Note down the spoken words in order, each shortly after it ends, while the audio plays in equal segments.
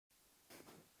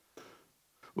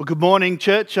Well, good morning,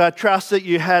 church. I trust that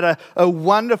you had a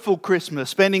wonderful Christmas,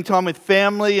 spending time with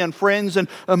family and friends, and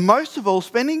most of all,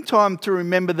 spending time to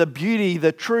remember the beauty,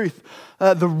 the truth,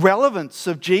 the relevance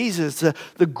of Jesus,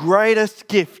 the greatest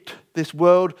gift this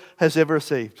world has ever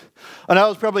received. I know it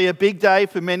was probably a big day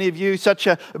for many of you, such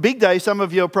a big day. Some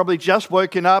of you are probably just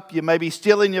woken up, you may be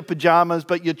still in your pajamas,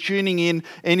 but you're tuning in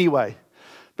anyway.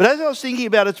 But as I was thinking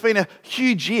about it, it's been a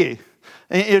huge year.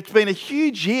 It's been a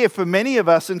huge year for many of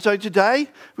us, and so today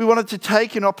we wanted to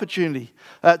take an opportunity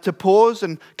to pause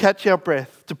and catch our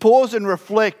breath, to pause and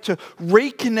reflect, to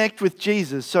reconnect with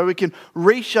Jesus so we can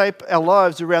reshape our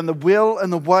lives around the will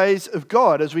and the ways of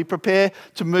God as we prepare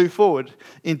to move forward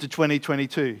into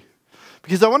 2022.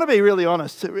 Because I want to be really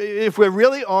honest. If we're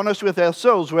really honest with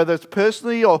ourselves, whether it's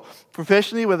personally or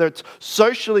professionally, whether it's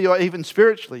socially or even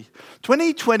spiritually,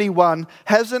 2021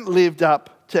 hasn't lived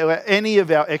up to any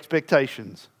of our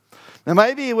expectations. Now,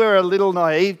 maybe we're a little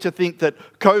naive to think that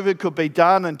COVID could be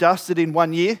done and dusted in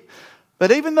 1 year,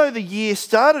 but even though the year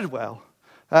started well,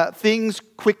 things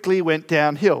quickly went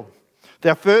downhill.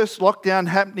 Our first lockdown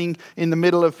happening in the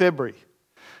middle of February.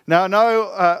 Now, I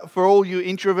know for all you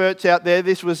introverts out there,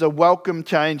 this was a welcome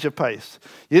change of pace.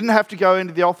 You didn't have to go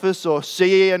into the office or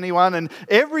see anyone, and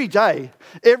every day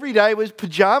was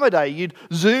pajama day. You'd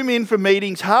Zoom in for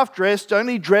meetings half-dressed,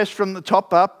 only dressed from the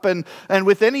top up, and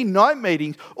with any night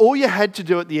meetings, all you had to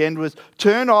do at the end was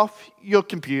turn off your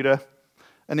computer,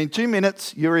 and in 2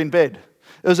 minutes, you're in bed.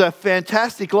 It was a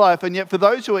fantastic life, and yet for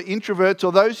those who are introverts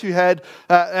or those who had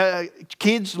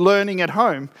kids learning at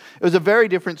home, it was a very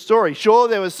different story. Sure,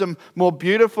 there was some more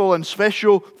beautiful and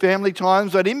special family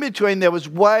times, but in between there was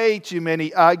way too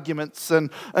many arguments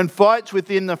and fights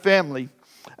within the family,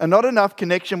 and not enough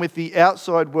connection with the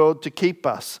outside world to keep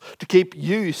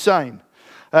you sane.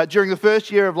 During the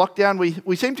first year of lockdown,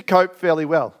 we seemed to cope fairly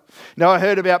well. Now, I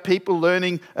heard about people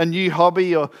learning a new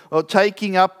hobby or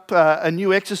taking up a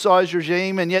new exercise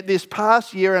regime, and yet this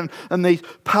past year and these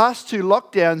past two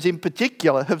lockdowns in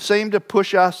particular have seemed to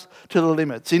push us to the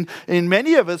limits. In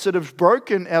many of us, it has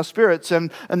broken our spirits, and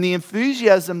the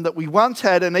enthusiasm that we once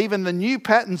had and even the new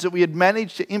patterns that we had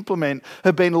managed to implement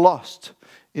have been lost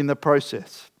in the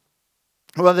process.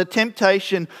 Well, the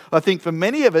temptation, I think, for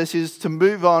many of us is to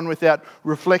move on without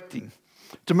reflecting,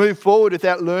 to move forward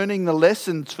without learning the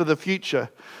lessons for the future.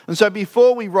 And so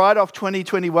before we write off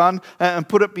 2021 and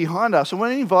put it behind us, I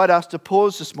want to invite us to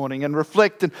pause this morning and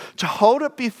reflect and to hold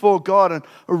it before God and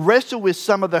wrestle with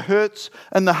some of the hurts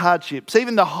and the hardships,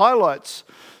 even the highlights,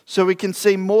 so we can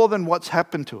see more than what's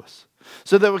happened to us,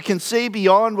 so that we can see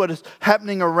beyond what is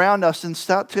happening around us and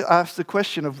start to ask the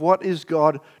question of what is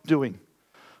God doing?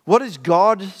 What is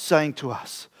God saying to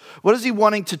us? What is He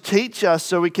wanting to teach us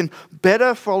so we can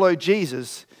better follow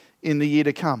Jesus in the year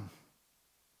to come?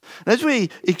 And as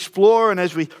we explore and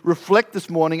as we reflect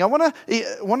this morning, I want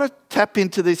to tap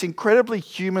into this incredibly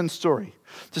human story.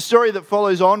 It's a story that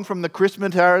follows on from the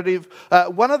Christmas narrative,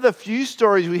 one of the few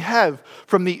stories we have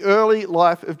from the early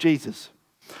life of Jesus.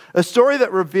 A story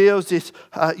that reveals this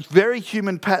very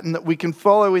human pattern that we can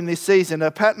follow in this season,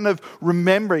 a pattern of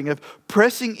remembering, of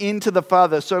pressing into the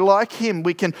Father. So like Him,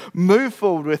 we can move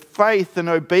forward with faith and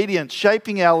obedience,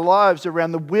 shaping our lives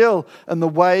around the will and the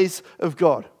ways of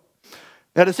God.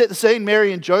 Now, to set the scene,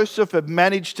 Mary and Joseph have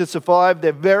managed to survive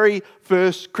their very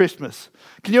first Christmas.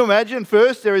 Can you imagine?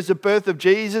 First, there is the birth of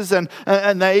Jesus, and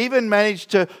they even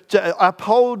managed to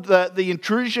uphold the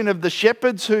intrusion of the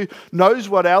shepherds, who knows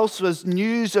what else was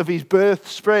news of His birth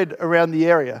spread around the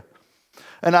area.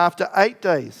 And after 8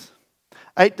 days,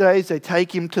 they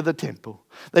take Him to the temple.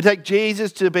 They take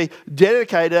Jesus to be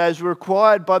dedicated as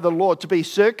required by the law, to be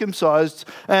circumcised,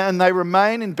 and they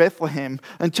remain in Bethlehem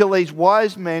until these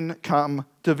wise men come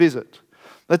to visit.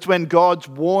 That's when God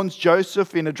warns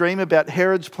Joseph in a dream about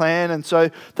Herod's plan, and so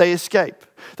they escape.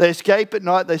 They escape at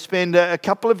night. They spend a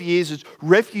couple of years as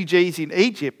refugees in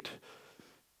Egypt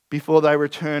before they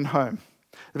return home.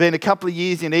 They've been a couple of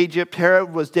years in Egypt.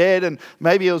 Herod was dead, and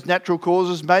maybe it was natural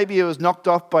causes. Maybe it was knocked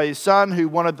off by his son who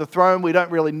wanted the throne. We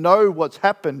don't really know what's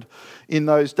happened in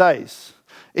those days.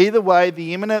 Either way,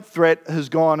 the imminent threat has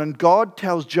gone, and God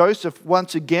tells Joseph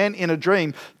once again in a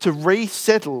dream to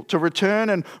return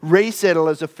and resettle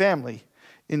as a family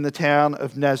in the town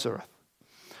of Nazareth.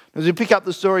 As we pick up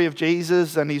the story of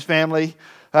Jesus and His family,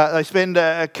 they spend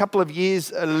a couple of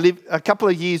years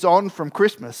on from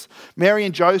Christmas. Mary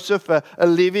and Joseph are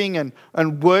living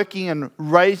and working and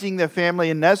raising their family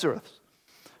in Nazareth.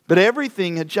 But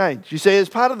everything had changed. You see, as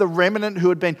part of the remnant who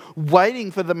had been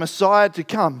waiting for the Messiah to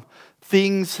come,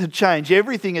 things had changed.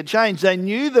 Everything had changed. They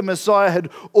knew the Messiah had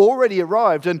already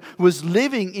arrived and was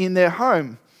living in their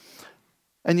home.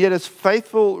 And yet as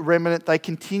faithful remnant, they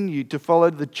continued to follow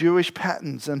the Jewish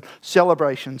patterns and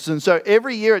celebrations. And so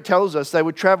every year it tells us they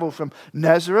would travel from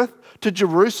Nazareth to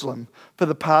Jerusalem for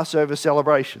the Passover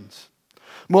celebrations.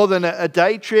 More than a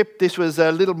day trip, this was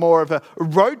a little more of a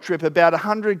road trip, about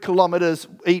 100 kilometres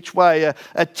each way, a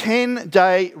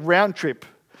 10-day round trip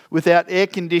without air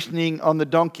conditioning on the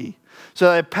donkey.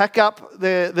 So they'd pack up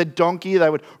the donkey, they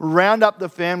would round up the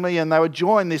family, and they would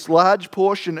join this large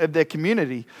portion of their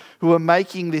community who were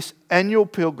making this annual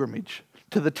pilgrimage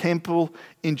to the temple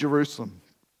in Jerusalem.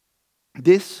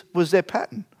 This was their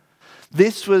pattern.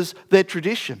 This was their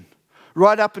tradition.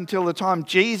 Right up until the time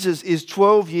Jesus is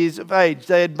 12 years of age,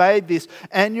 they had made this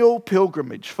annual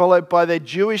pilgrimage followed by their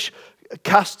Jewish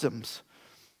customs.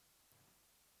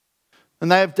 And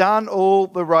they have done all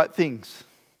the right things.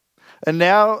 And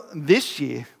now, this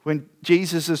year, when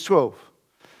Jesus is 12,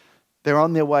 they're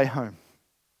on their way home.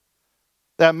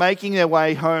 They're making their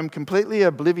way home completely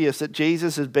oblivious that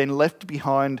Jesus has been left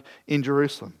behind in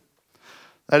Jerusalem.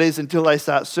 That is, until they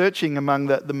start searching among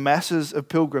the masses of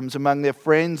pilgrims, among their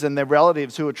friends and their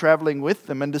relatives who are traveling with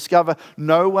them, and discover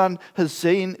no one has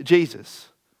seen Jesus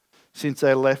since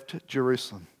they left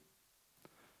Jerusalem.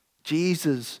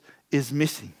 Jesus is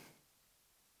missing.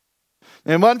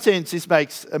 Now, in one sense, this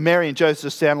makes Mary and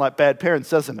Joseph sound like bad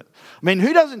parents, doesn't it? I mean,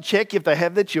 who doesn't check if they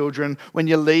have their children when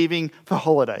you're leaving for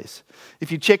holidays?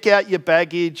 If you check out your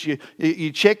baggage,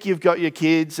 you check you've got your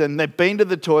kids and they've been to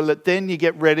the toilet, then you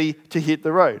get ready to hit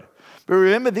the road. But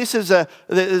remember, there's a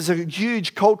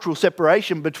huge cultural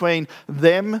separation between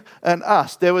them and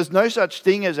us. There was no such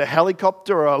thing as a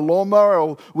helicopter or a lawnmower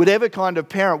or whatever kind of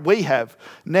parent we have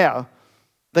now.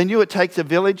 They knew it takes a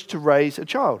village to raise a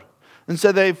child. And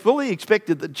so they fully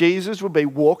expected that Jesus would be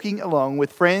walking along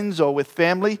with friends or with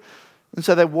family. And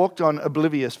so they walked on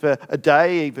oblivious for a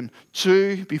day, even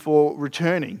two, before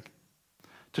returning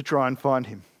to try and find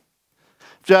him.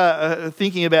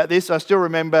 Thinking about this, I still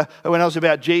remember when I was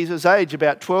about Jesus' age,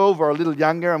 about 12 or a little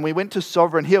younger, and we went to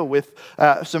Sovereign Hill with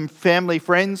some family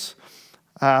friends.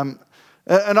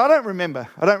 And I don't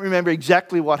remember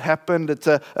exactly what happened. It's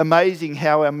amazing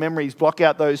how our memories block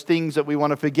out those things that we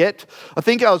want to forget. I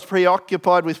think I was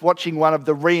preoccupied with watching one of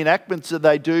the reenactments that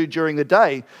they do during the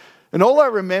day. And all I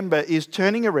remember is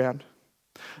turning around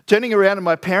and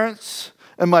my parents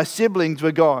and my siblings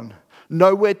were gone,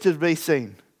 nowhere to be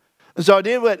seen. And so I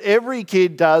did what every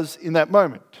kid does in that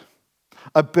moment.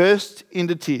 I burst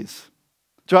into tears.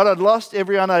 So I'd lost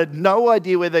everyone. I had no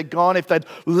idea where they'd gone, if they'd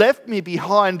left me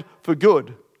behind for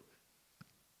good.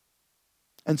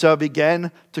 And so I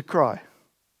began to cry.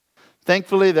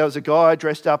 Thankfully, there was a guy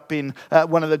dressed up in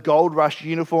one of the Gold Rush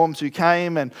uniforms who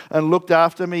came and looked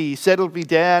after me. He settled me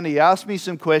down. He asked me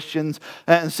some questions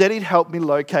and said he'd help me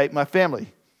locate my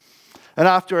family. And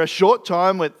after a short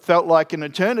time, what felt like an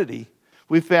eternity,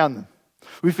 we found them.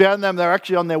 We found them, they were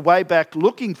actually on their way back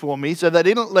looking for me, so they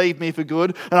didn't leave me for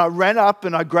good. And I ran up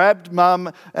and I grabbed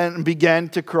Mum and began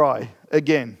to cry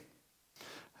again.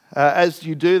 As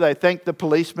you do, they thanked the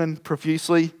policeman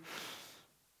profusely,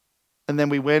 and then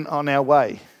we went on our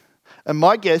way. And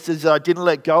my guess is that I didn't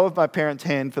let go of my parents'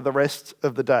 hand for the rest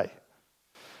of the day.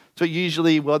 So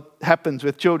usually what happens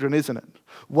with children, isn't it?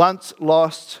 Once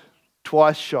lost,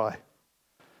 twice shy.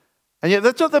 And yet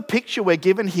that's not the picture we're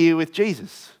given here with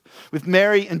Jesus, with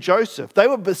Mary and Joseph. They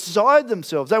were beside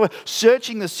themselves. They were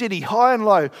searching the city high and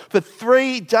low for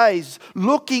 3 days,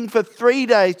 looking for 3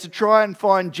 days to try and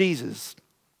find Jesus.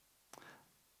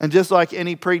 And just like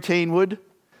any preteen would,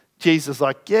 Jesus is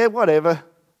like, yeah, whatever.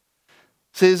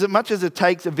 See, as much as it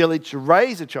takes a village to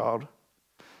raise a child,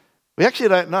 we actually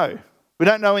don't know. We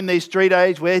don't know in these 3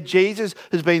 days where Jesus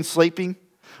has been sleeping,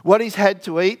 what he's had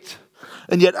to eat.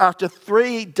 And yet after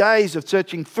 3 days of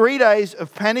searching, 3 days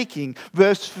of panicking,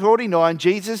 verse 49,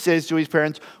 Jesus says to his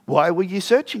parents, why were you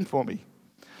searching for me?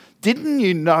 Didn't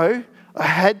you know I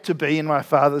had to be in my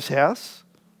Father's house?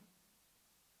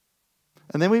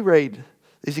 And then we read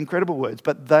these incredible words,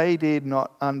 but they did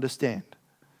not understand.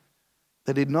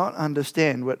 They did not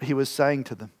understand what he was saying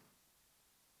to them.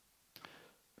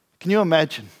 Can you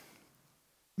imagine?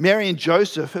 Mary and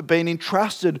Joseph have been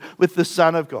entrusted with the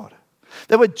Son of God.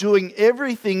 They were doing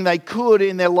everything they could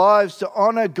in their lives to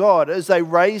honor God as they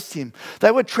raised him.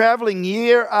 They were traveling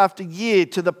year after year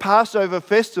to the Passover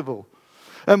festival.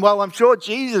 And while I'm sure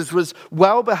Jesus was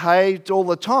well behaved all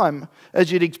the time,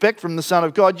 as you'd expect from the Son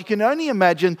of God, you can only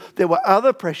imagine there were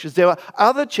other pressures, there were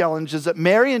other challenges that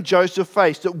Mary and Joseph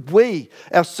faced that we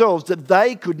ourselves, that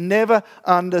they could never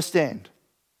understand.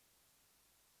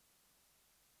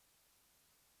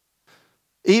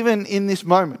 Even in this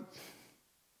moment,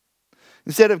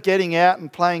 instead of getting out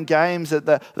and playing games at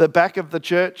the back of the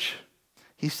church,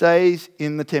 he stays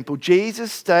in the temple.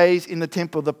 Jesus stays in the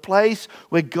temple, the place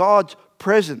where God's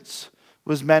presence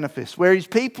was manifest, where his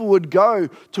people would go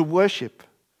to worship.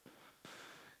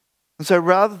 And so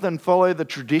rather than follow the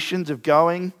traditions of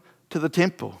going to the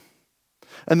temple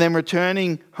and then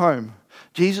returning home,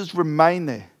 Jesus remained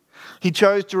there. He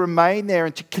chose to remain there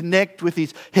and to connect with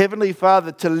his heavenly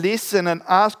Father, to listen and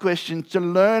ask questions, to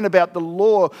learn about the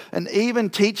law, and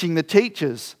even teaching the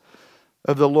teachers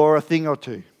of the law a thing or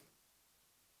two.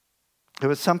 There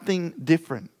was something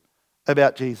different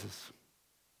about Jesus.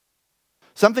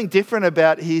 Something different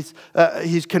about his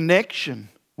connection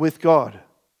with God.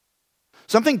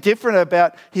 Something different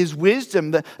about his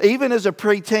wisdom, that even as a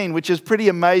preteen, which is pretty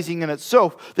amazing in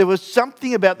itself, there was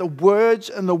something about the words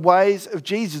and the ways of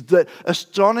Jesus that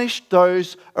astonished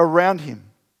those around him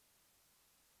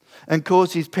and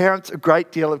caused his parents a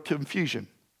great deal of confusion.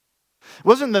 It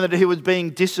wasn't that he was being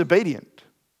disobedient.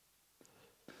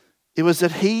 It was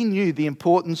that he knew the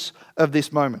importance of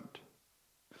this moment,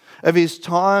 of his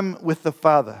time with the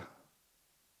Father,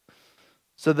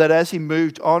 so that as he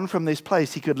moved on from this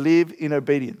place, he could live in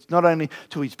obedience, not only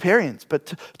to his parents, but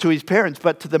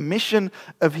to the mission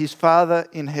of his Father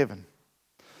in heaven.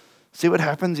 See what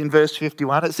happens in verse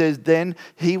 51? It says, "Then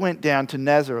he went down to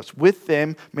Nazareth with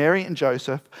them, Mary and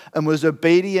Joseph, and was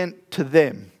obedient to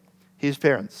them," his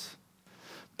parents.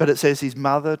 But it says his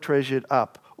mother treasured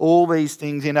up all these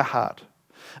things in her heart.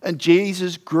 And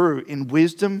Jesus grew in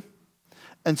wisdom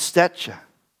and stature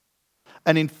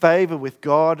and in favor with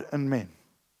God and men.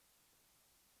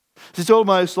 It's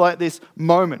almost like this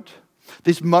moment.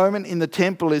 This moment in the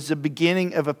temple is the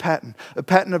beginning of a pattern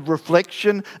of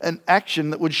reflection and action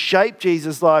that would shape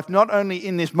Jesus' life, not only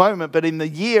in this moment, but in the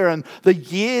year and the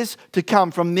years to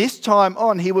come. From this time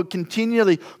on, he would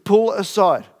continually pull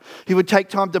aside. He would take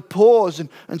time to pause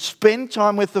and spend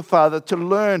time with the Father, to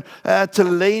learn, to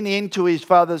lean into his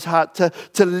Father's heart,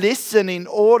 to listen in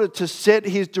order to set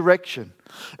his direction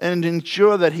and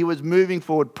ensure that he was moving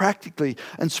forward practically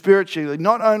and spiritually,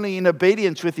 not only in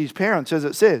obedience with his parents, as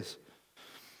it says,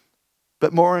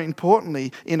 but more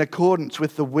importantly, in accordance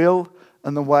with the will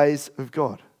and the ways of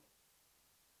God.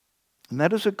 And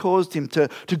that is what caused him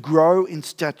to grow in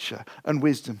stature and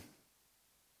wisdom,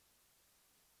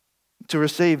 to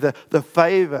receive the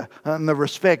favor and the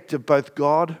respect of both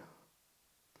God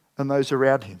and those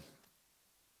around him.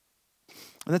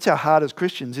 And that's our heart as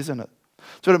Christians, isn't it?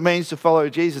 That's what it means to follow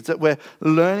Jesus, that we're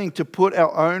learning to put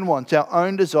our own wants, our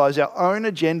own desires, our own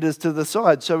agendas to the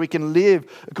side so we can live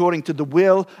according to the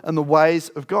will and the ways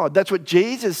of God. That's what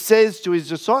Jesus says to his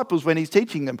disciples when he's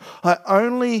teaching them. I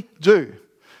only do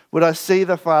what I see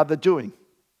the Father doing.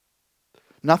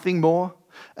 Nothing more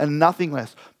and nothing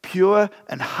less. Pure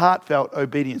and heartfelt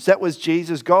obedience. That was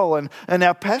Jesus' goal. And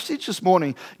our passage this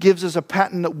morning gives us a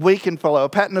pattern that we can follow, a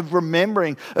pattern of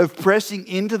remembering, of pressing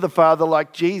into the Father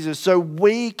like Jesus so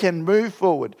we can move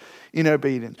forward in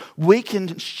obedience. We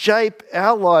can shape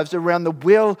our lives around the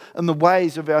will and the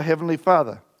ways of our Heavenly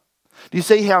Father. Do you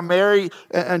see how Mary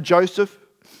and Joseph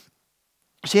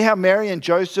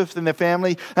and their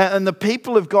family and the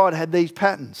people of God had these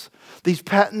patterns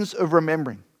of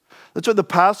remembering? That's what the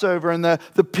Passover and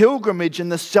the pilgrimage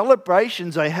and the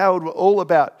celebrations they held were all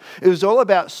about. It was all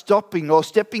about stopping or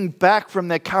stepping back from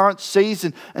their current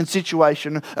season and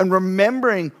situation and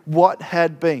remembering what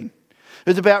had been. It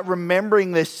was about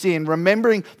remembering their sin,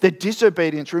 remembering their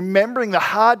disobedience, remembering the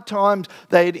hard times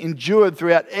they had endured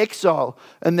throughout exile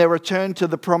and their return to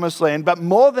the promised land. But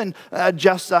more than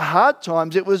just the hard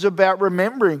times, it was about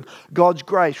remembering God's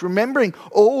grace, remembering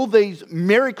all these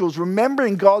miracles,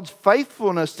 remembering God's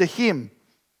faithfulness to him,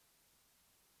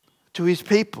 to his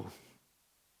people,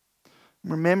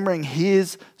 remembering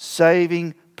his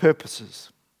saving purposes.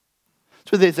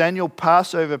 That's what this annual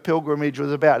Passover pilgrimage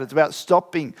was about. It's about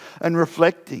stopping and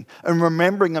reflecting and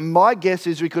remembering. And my guess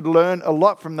is we could learn a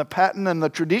lot from the pattern and the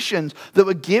traditions that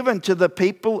were given to the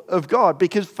people of God.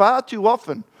 Because far too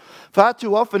often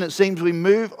it seems we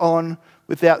move on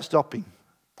without stopping.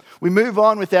 We move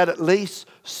on without at least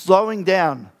slowing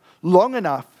down long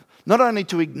enough, not only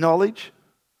to acknowledge,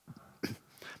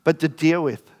 but to deal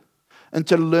with and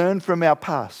to learn from our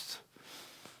past.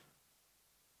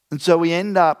 And so we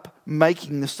end up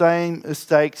making the same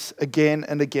mistakes again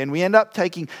and again. We end up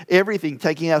taking everything,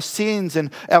 taking our sins and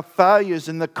our failures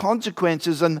and the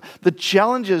consequences and the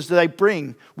challenges that they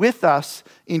bring with us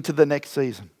into the next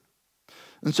season.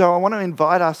 And so I want to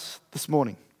invite us this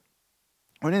morning.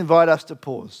 I want to invite us to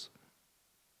pause,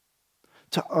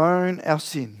 to own our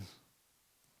sins,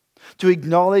 to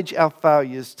acknowledge our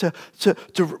failures, to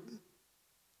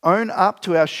own up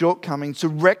to our shortcomings, to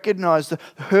recognize the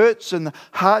hurts and the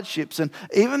hardships and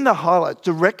even the highlights,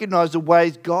 to recognize the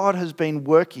ways God has been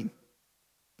working.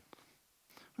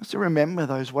 To remember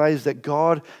those ways that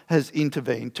God has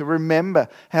intervened, to remember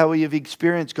how we have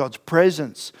experienced God's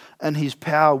presence and His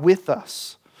power with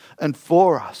us and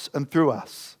for us and through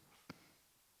us.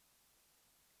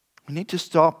 We need to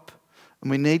stop and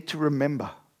we need to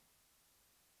remember.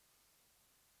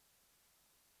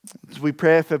 As we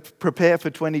prepare for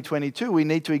 2022, we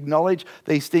need to acknowledge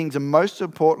these things, and most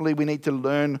importantly, we need to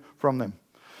learn from them.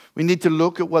 We need to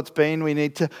look at what's been. We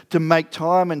need to make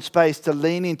time and space to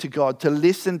lean into God, to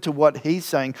listen to what He's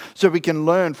saying, so we can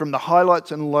learn from the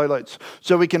highlights and lowlights,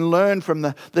 so we can learn from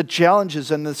the challenges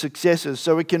and the successes,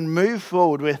 so we can move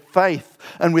forward with faith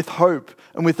and with hope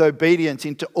and with obedience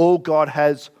into all God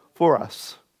has for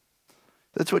us.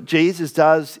 That's what Jesus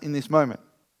does in this moment.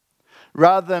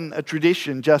 Rather than a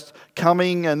tradition just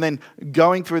coming and then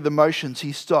going through the motions,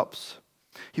 He stops.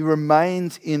 He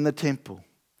remains in the temple.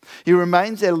 He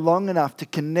remains there long enough to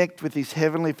connect with His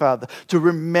Heavenly Father, to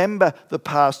remember the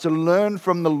past, to learn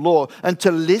from the law, and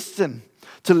to listen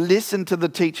to the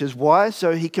teachers. Why?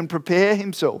 So He can prepare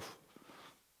Himself,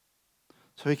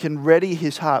 so He can ready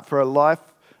His heart for a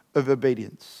life of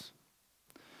obedience.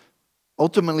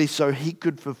 Ultimately, so He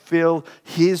could fulfill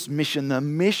His mission, the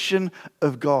mission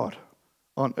of God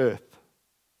on earth.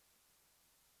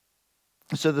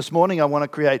 So this morning I want to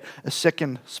create a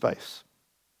second space.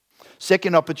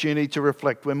 Second opportunity to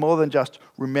reflect. We're more than just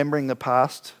remembering the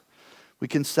past. We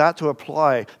can start to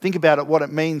apply, think about it, what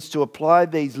it means to apply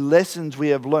these lessons we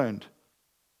have learned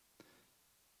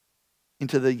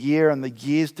into the year and the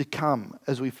years to come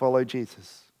as we follow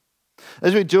Jesus.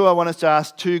 As we do, I want us to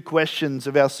ask two questions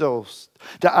of ourselves.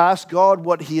 To ask God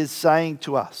what He is saying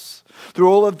to us.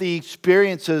 Through all of the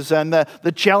experiences and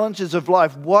the challenges of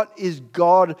life, what is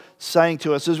God saying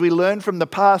to us? As we learn from the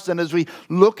past and as we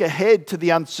look ahead to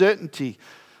the uncertainty,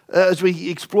 as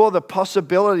we explore the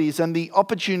possibilities and the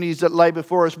opportunities that lay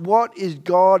before us, what is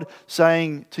God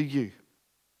saying to you?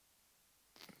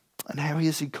 And how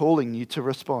is He calling you to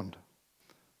respond?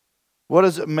 What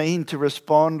does it mean to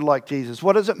respond like Jesus?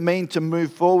 What does it mean to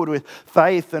move forward with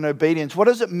faith and obedience? What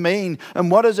does it mean and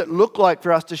what does it look like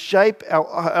for us to shape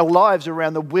our lives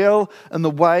around the will and the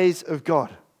ways of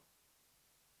God?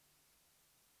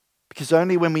 Because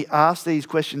only when we ask these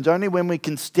questions, only when we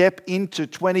can step into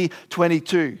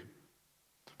 2022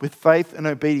 with faith and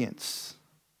obedience,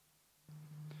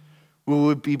 will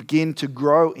we begin to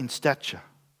grow in stature,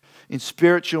 in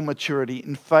spiritual maturity,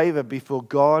 in favor before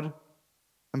God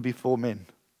and before men.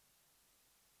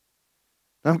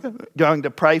 I'm going to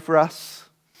pray for us.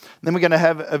 Then we're going to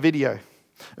have a video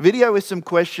with some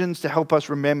questions to help us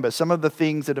remember some of the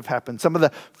things that have happened, some of the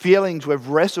feelings we've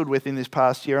wrestled with in this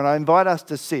past year. And I invite us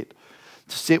to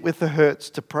sit with the hurts,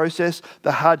 to process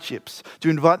the hardships, to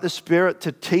invite the Spirit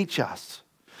to teach us,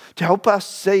 to help us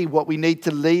see what we need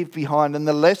to leave behind and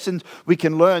the lessons we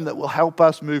can learn that will help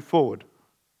us move forward.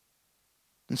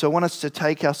 And so I want us to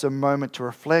take us a moment to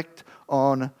reflect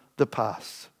on the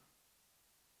past.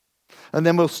 And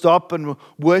then we'll stop and we'll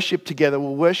worship together.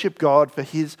 We'll worship God for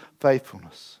His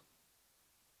faithfulness.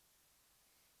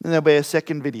 And there'll be a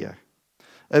second video.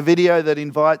 A video that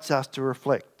invites us to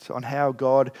reflect on how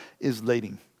God is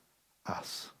leading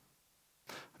us.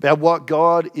 About what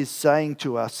God is saying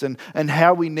to us and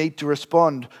how we need to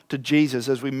respond to Jesus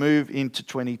as we move into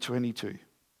 2022.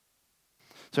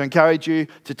 So I encourage you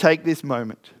to take this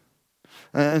moment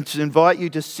and to invite you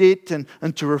to sit and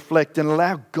to reflect and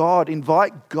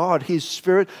invite God, His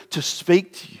Spirit, to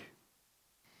speak to you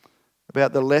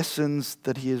about the lessons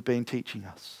that He has been teaching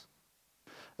us,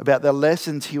 about the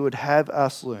lessons He would have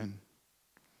us learn,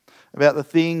 about the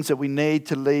things that we need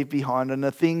to leave behind and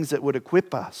the things that would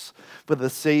equip us for the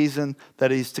season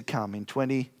that is to come in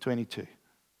 2022. I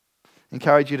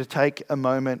encourage you to take a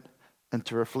moment and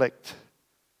to reflect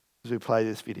as we play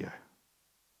this video.